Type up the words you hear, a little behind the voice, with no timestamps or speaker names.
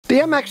The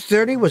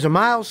MX-30 was a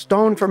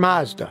milestone for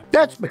Mazda.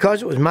 That's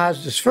because it was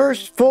Mazda's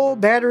first full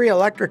battery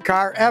electric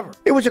car ever.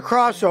 It was a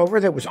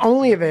crossover that was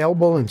only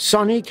available in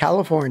sunny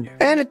California,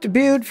 and it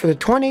debuted for the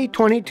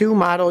 2022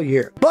 model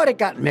year. But it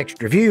got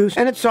mixed reviews,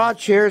 and it saw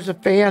its shares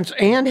of fans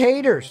and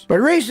haters. But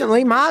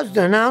recently,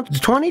 Mazda announced the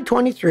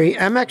 2023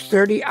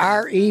 MX-30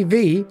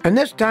 REV, and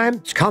this time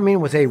it's coming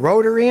with a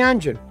rotary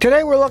engine.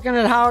 Today we're looking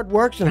at how it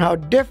works and how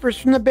it differs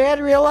from the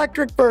battery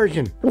electric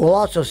version. We'll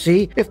also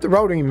see if the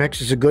rotary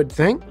mix is a good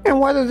thing, and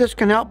whether this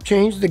can help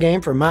change the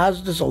game for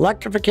Mazda's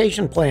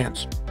electrification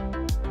plans.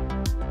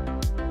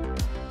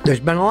 There's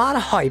been a lot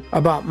of hype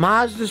about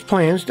Mazda's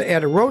plans to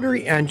add a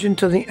rotary engine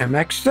to the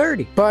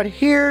MX-30. But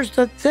here's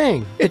the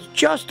thing. It's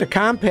just a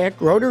compact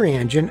rotary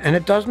engine and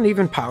it doesn't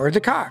even power the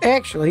car.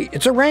 Actually,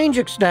 it's a range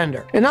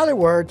extender. In other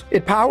words,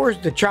 it powers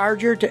the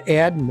charger to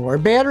add more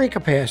battery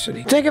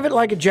capacity. Think of it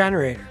like a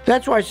generator.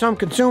 That's why some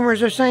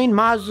consumers are saying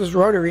Mazda's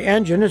rotary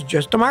engine is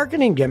just a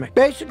marketing gimmick.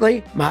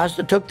 Basically,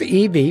 Mazda took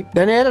the EV,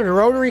 then added a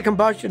rotary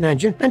combustion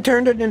engine and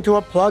turned it into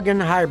a plug-in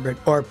hybrid,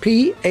 or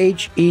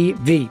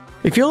PHEV.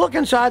 If you look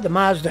inside the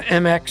Mazda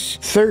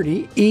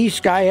MX-30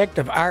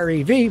 e-Skyactiv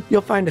REV,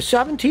 you'll find a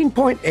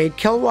 17.8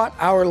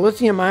 kilowatt-hour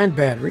lithium-ion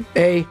battery,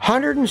 a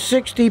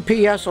 160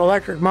 PS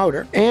electric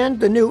motor, and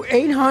the new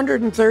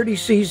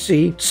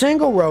 830cc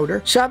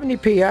single-rotor 70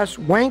 PS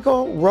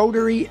Wankel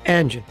rotary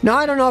engine. Now,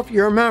 I don't know if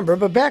you remember,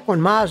 but back when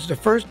Mazda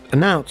first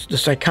announced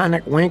this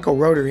iconic Wankel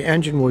rotary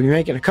engine will be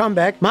making a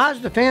comeback,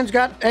 Mazda fans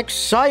got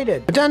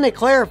excited. But then they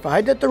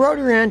clarified that the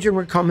rotary engine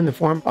would come in the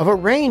form of a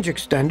range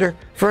extender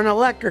for an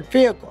electric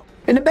vehicle.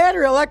 In the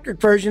battery electric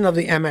version of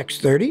the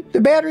MX-30, the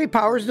battery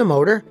powers the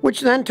motor,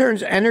 which then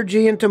turns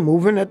energy into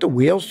movement at the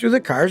wheels through the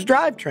car's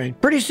drivetrain.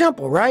 Pretty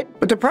simple, right?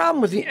 But the problem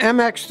with the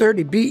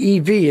MX-30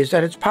 BEV is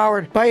that it's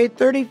powered by a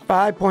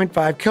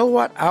 35.5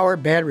 kilowatt-hour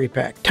battery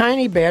pack.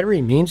 Tiny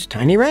battery means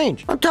tiny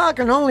range. I'm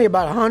talking only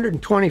about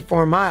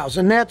 124 miles,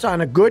 and that's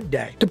on a good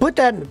day. To put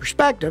that into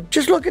perspective,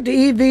 just look at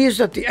the EVs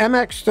that the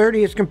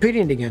MX-30 is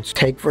competing against.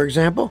 Take, for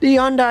example, the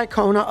Hyundai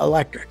Kona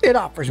Electric. It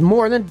offers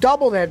more than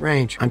double that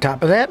range. On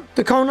top of that,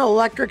 the Kona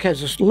Electric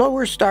has a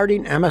lower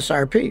starting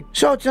MSRP,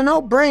 so it's a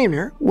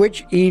no-brainer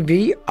which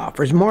EV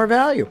offers more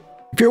value.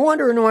 If you're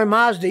wondering why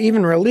Mazda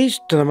even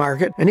released to the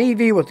market an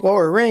EV with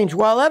lower range,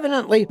 well,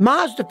 evidently,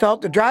 Mazda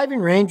felt the driving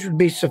range would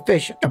be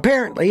sufficient.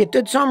 Apparently, it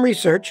did some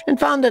research and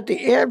found that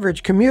the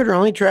average commuter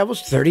only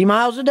travels 30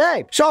 miles a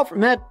day. So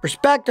from that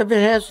perspective,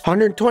 it has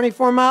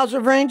 124 miles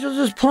of range, which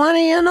is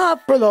plenty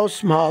enough for those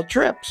small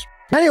trips.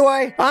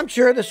 Anyway, I'm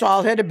sure this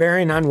all had a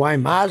bearing on why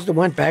Mazda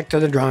went back to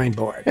the drawing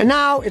board. And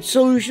now its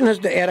solution is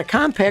to add a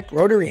compact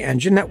rotary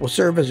engine that will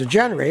serve as a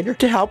generator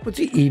to help with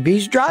the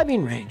EV's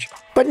driving range.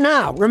 But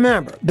now,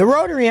 remember, the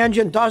rotary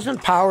engine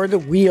doesn't power the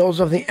wheels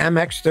of the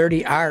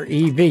MX-30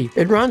 REV.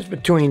 It runs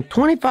between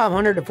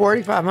 2,500 to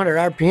 4,500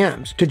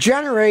 RPMs to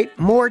generate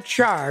more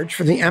charge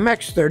for the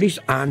MX-30's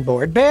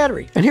onboard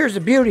battery. And here's the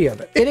beauty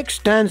of it. It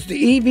extends the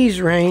EV's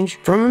range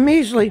from a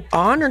measly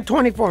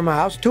 124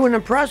 miles to an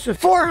impressive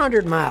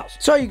 400 miles.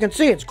 So you can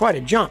see it's quite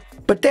a jump.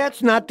 But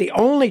that's not the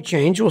only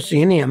change we'll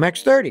see in the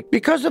MX-30.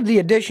 Because of the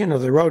addition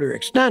of the rotary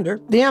extender,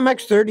 the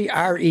MX-30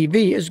 REV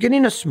is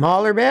getting a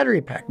smaller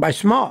battery pack. By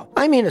small,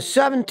 I mean a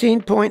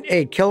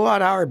 17.8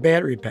 kilowatt-hour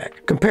battery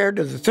pack compared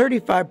to the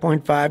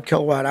 35.5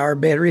 kilowatt-hour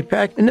battery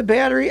pack in the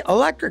battery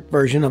electric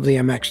version of the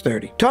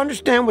MX-30. To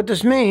understand what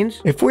this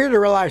means, if we were to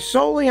rely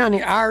solely on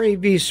the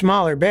REV's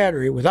smaller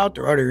battery without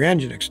the rotary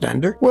engine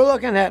extender, we're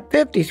looking at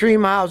 53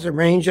 miles of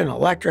range in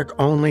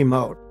electric-only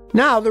mode.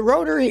 Now, the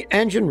rotary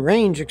engine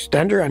range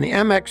extender on the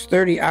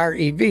MX-30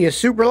 REV is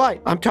super light.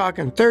 I'm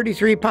talking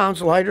 33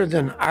 pounds lighter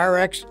than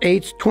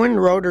RX-8's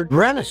twin-rotor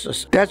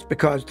Renesis. That's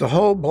because the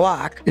whole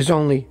block is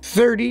only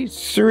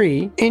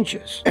 33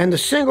 inches, and the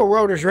single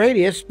rotor's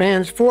radius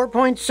spans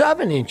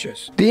 4.7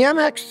 inches. The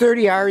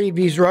MX-30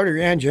 REV's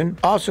rotary engine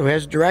also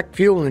has direct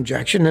fuel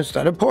injection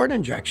instead of port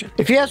injection.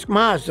 If you ask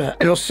Mazda,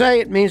 it'll say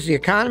it means the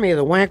economy of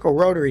the Wankel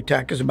rotary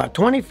tech is about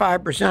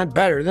 25%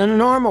 better than a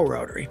normal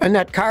rotary, and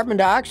that carbon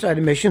dioxide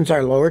emissions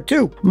are lower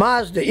too.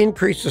 Mazda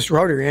increased this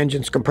rotary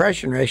engine's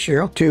compression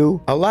ratio to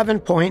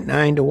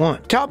 11.9 to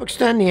 1 to help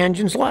extend the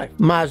engine's life.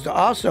 Mazda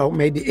also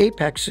made the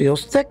apex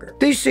seals thicker.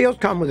 These seals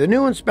come with a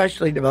new and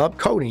specially developed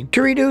coating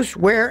to reduce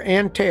wear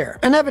and tear.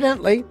 And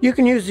evidently, you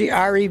can use the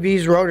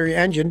REV's rotary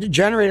engine to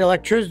generate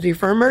electricity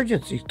for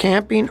emergencies,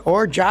 camping,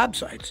 or job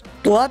sites.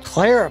 Let's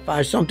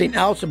clarify something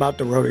else about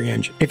the rotary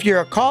engine. If you're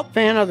a cult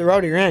fan of the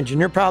rotary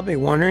engine, you're probably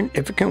wondering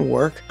if it can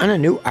work on a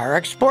new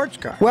RX sports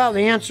car. Well,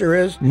 the answer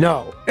is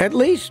no, at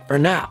least for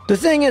now. The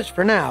thing is,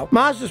 for now,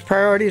 Mazda's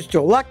priority is to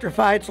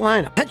electrify its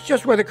lineup. That's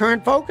just where the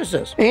current focus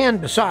is. And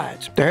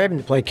besides, they're having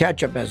to play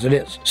catch-up as it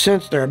is,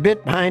 since they're a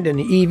bit behind in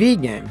the EV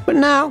game. But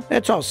now,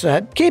 that's all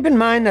said, keep in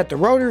mind that the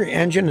rotary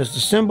engine is the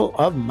symbol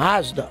of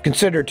Mazda.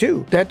 Consider,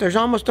 too, that there's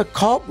almost a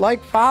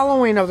cult-like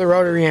following of the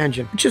rotary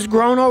engine, which has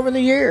grown over the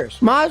years.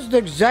 Mazda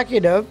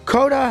executive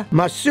Kota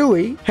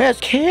Masui has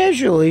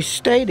casually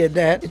stated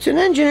that it's an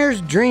engineer's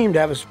dream to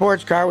have a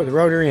sports car with a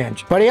rotary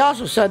engine. But he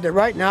also said that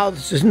right now,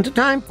 this isn't the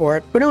time for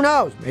it. But who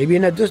knows, maybe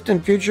in a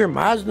distant future,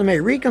 Mazda may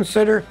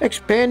reconsider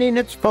expanding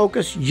its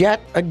focus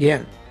yet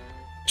again.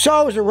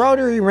 So is a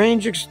rotary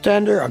range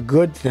extender a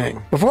good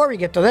thing? Before we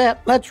get to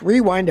that, let's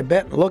rewind a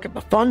bit and look at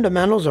the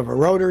fundamentals of a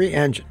rotary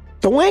engine.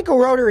 The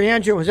Wankel rotary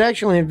engine was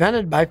actually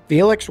invented by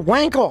Felix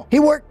Wankel.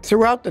 He worked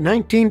throughout the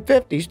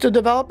 1950s to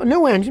develop a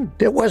new engine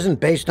that wasn't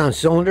based on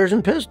cylinders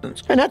and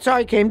pistons. And that's how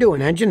he came to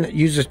an engine that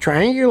uses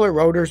triangular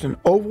rotors and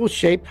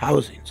oval-shaped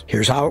housings.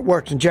 Here's how it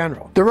works in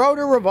general. The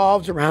rotor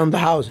revolves around the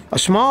housing. A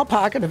small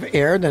pocket of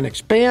air then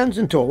expands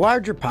into a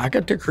larger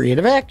pocket to create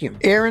a vacuum.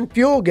 Air and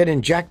fuel get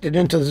injected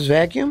into this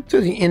vacuum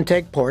through the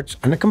intake ports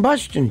on the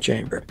combustion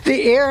chamber.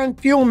 The air and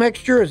fuel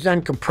mixture is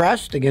then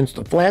compressed against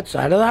the flat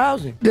side of the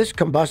housing. This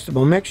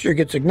combustible mixture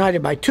gets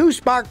ignited by two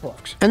spark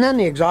plugs, and then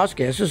the exhaust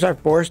gases are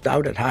forced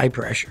out at high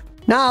pressure.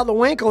 Now, the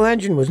Wankel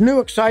engine was new,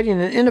 exciting,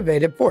 and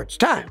innovative for its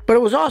time, but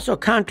it was also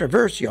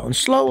controversial and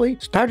slowly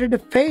started to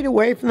fade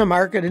away from the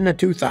market in the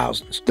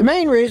 2000s. The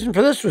main reason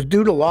for this was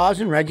due to laws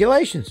and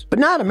regulations, but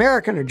not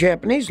American or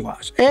Japanese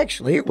laws.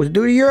 Actually, it was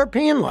due to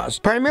European laws,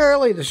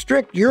 primarily the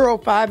strict Euro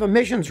 5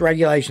 emissions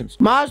regulations.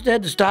 Mazda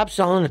had to stop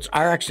selling its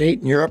RX-8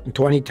 in Europe in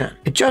 2010.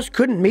 It just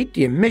couldn't meet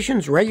the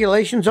emissions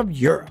regulations of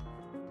Europe.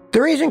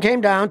 The reason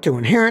came down to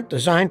inherent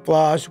design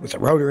flaws with the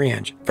rotary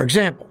engine. For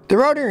example, the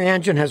rotary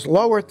engine has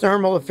lower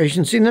thermal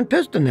efficiency than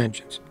piston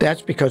engines.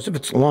 That's because of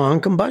its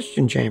long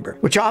combustion chamber,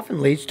 which often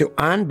leads to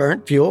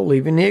unburnt fuel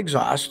leaving the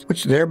exhaust,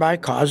 which thereby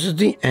causes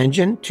the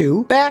engine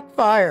to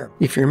backfire.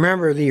 If you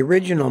remember the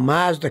original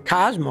Mazda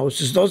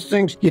Cosmoses, those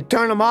things, you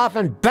turn them off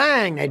and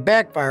bang, they'd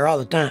backfire all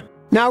the time.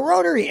 Now,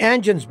 rotary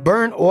engines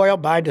burn oil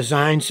by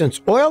design since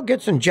oil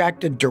gets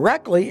injected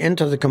directly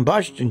into the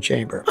combustion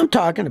chamber. I'm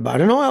talking about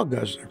an oil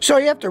guzzler. So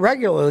you have to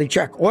regularly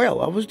check oil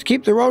levels to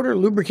keep the rotor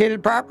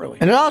lubricated properly.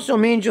 And it also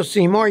means you'll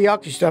see more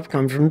yucky stuff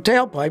coming from the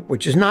tailpipe,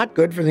 which is not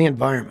good for the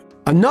environment.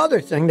 Another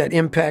thing that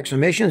impacts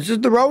emissions is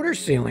the rotor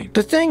sealing.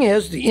 The thing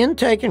is, the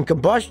intake and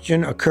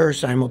combustion occur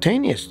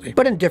simultaneously,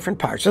 but in different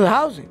parts of the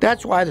housing.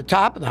 That's why the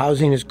top of the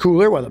housing is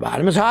cooler while the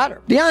bottom is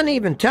hotter. The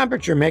uneven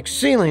temperature makes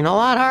sealing a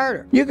lot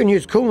harder. You can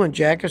use coolant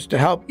jackets to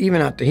help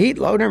even out the heat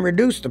load and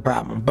reduce the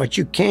problem, but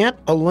you can't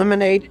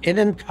eliminate it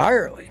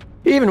entirely.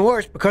 Even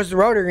worse, because the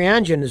rotary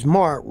engine is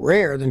more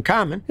rare than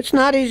common, it's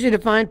not easy to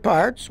find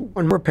parts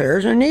when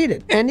repairs are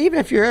needed. And even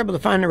if you're able to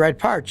find the right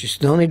parts, you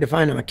still need to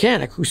find a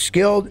mechanic who's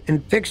skilled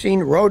in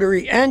fixing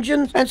rotary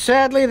engines, and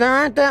sadly, there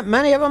aren't that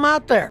many of them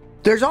out there.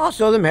 There's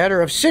also the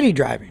matter of city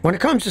driving. When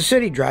it comes to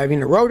city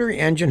driving, a rotary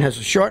engine has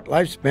a short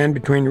lifespan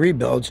between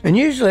rebuilds and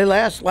usually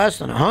lasts less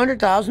than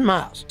 100,000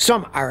 miles.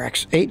 Some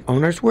RX-8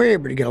 owners were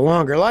able to get a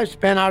longer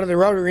lifespan out of the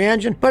rotary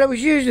engine, but it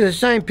was usually the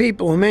same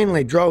people who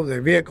mainly drove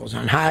their vehicles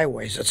on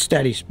highways at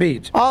steady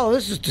speeds. All of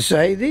this is to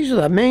say, these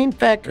are the main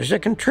factors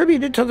that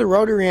contributed to the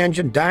rotary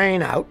engine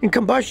dying out in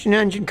combustion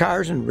engine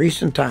cars in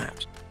recent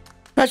times.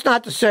 That's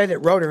not to say that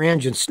rotary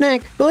engines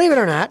stink. Believe it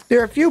or not, there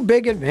are a few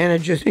big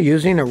advantages to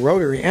using a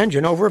rotary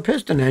engine over a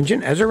piston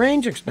engine as a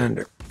range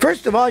extender.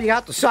 First of all, you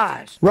got the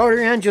size.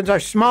 Rotary engines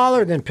are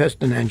smaller than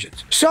piston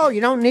engines, so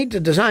you don't need to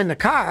design the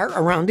car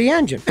around the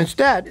engine.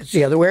 Instead, it's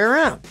the other way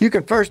around. You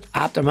can first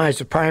optimize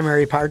the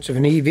primary parts of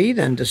an EV,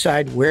 then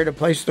decide where to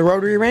place the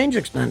rotary range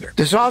extender.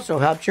 This also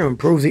helps you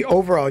improve the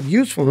overall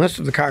usefulness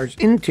of the car's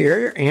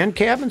interior and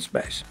cabin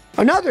space.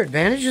 Another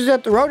advantage is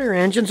that the rotary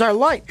engines are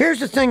light. Here's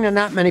the thing that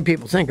not many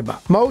people think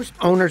about. Most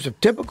owners of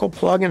typical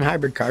plug-in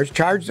hybrid cars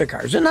charge their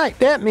cars at night.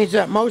 That means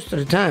that most of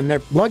the time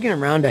they're lugging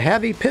around a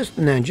heavy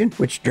piston engine,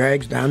 which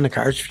drags down the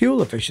car's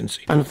fuel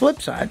efficiency. On the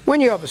flip side, when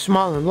you have a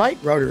small and light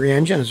rotary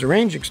engine as a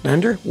range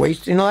extender,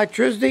 wasting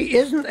electricity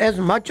isn't as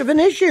much of an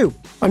issue.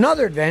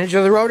 Another advantage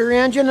of the rotary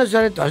engine is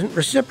that it doesn't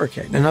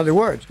reciprocate. In other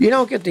words, you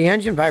don't get the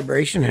engine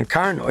vibration and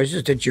car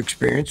noises that you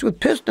experience with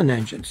piston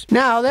engines.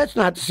 Now, that's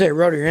not to say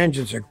rotary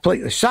engines are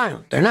completely silent.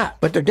 They're not,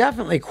 but they're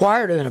definitely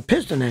quieter than a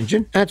piston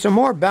engine, and it's a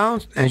more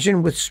balanced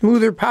engine with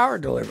smoother power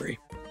delivery.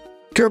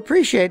 To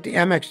appreciate the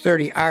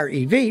MX-30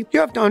 REV, you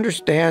have to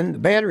understand the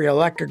battery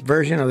electric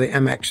version of the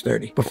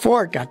MX-30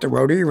 before it got the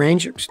rotary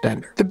range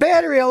extender. The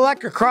battery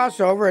electric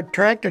crossover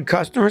attracted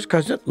customers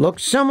because it looked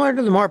similar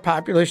to the more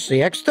popular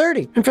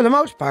CX-30, and for the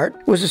most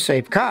part, was a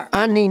safe car.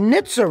 On the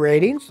NHTSA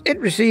ratings, it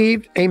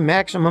received a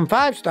maximum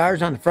 5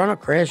 stars on the frontal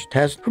crash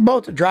test for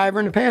both the driver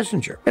and the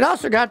passenger. It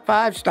also got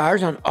 5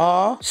 stars on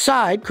all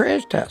side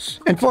crash tests,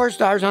 and 4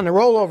 stars on the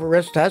rollover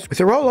risk test with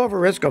a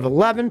rollover risk of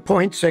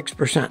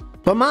 11.6%.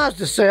 But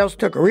Mazda sales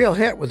took a real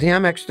hit with the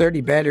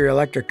MX-30 battery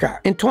electric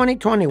car. In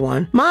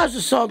 2021, Mazda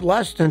sold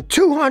less than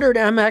 200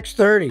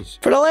 MX-30s.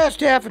 For the last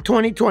half of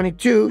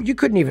 2022, you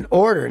couldn't even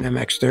order an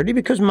MX-30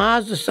 because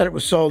Mazda said it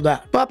was sold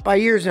out. But by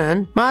year's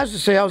end, Mazda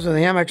sales of the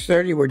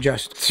MX-30 were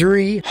just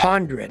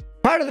 300.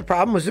 Part of the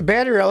problem was the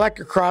battery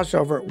electric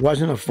crossover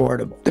wasn't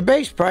affordable. The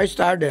base price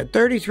started at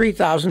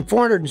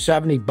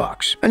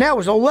 $33,470, and that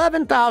was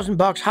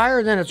 $11,000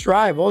 higher than its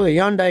rival, the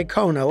Hyundai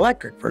Kona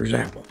Electric, for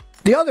example.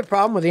 The other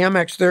problem with the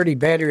MX-30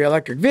 battery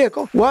electric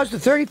vehicle was the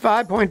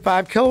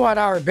 35.5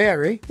 kilowatt-hour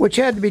battery, which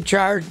had to be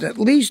charged at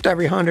least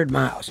every 100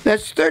 miles.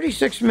 That's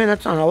 36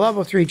 minutes on a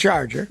level 3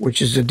 charger,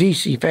 which is a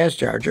DC fast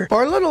charger,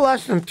 or a little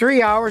less than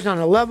 3 hours on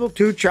a level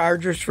 2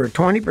 chargers for a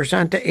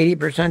 20% to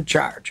 80%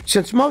 charge.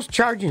 Since most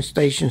charging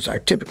stations are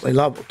typically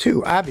level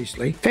 2,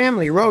 obviously,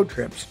 family road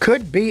trips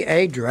could be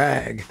a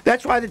drag.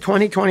 That's why the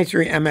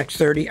 2023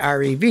 MX-30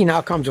 REV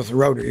now comes with a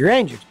rotary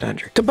range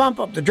extender to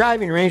bump up the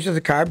driving range of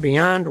the car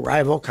beyond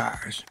rival cars.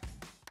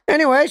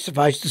 Anyway,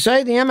 suffice to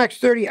say, the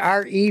MX-30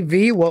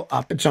 REV will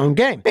up its own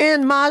game.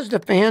 And Mazda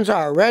fans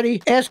are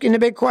already asking the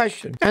big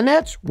question, and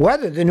that's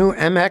whether the new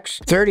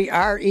MX-30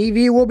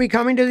 REV will be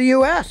coming to the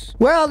US.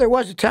 Well, there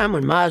was a time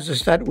when Mazda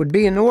said it would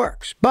be in the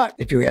works, but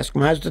if you ask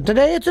Mazda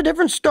today, it's a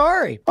different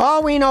story.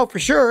 All we know for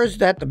sure is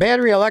that the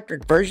battery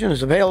electric version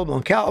is available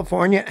in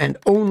California and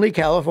only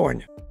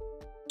California.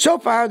 So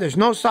far, there's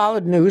no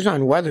solid news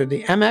on whether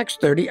the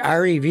MX-30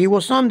 REV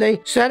will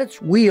someday set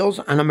its wheels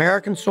on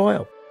American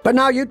soil. But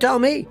now you tell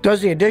me,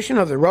 does the addition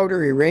of the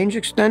rotary range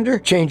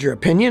extender change your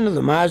opinion of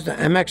the Mazda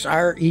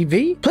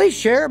MX-REV? Please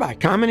share by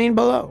commenting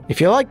below. If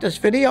you like this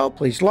video,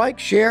 please like,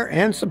 share,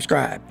 and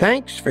subscribe.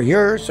 Thanks for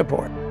your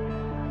support.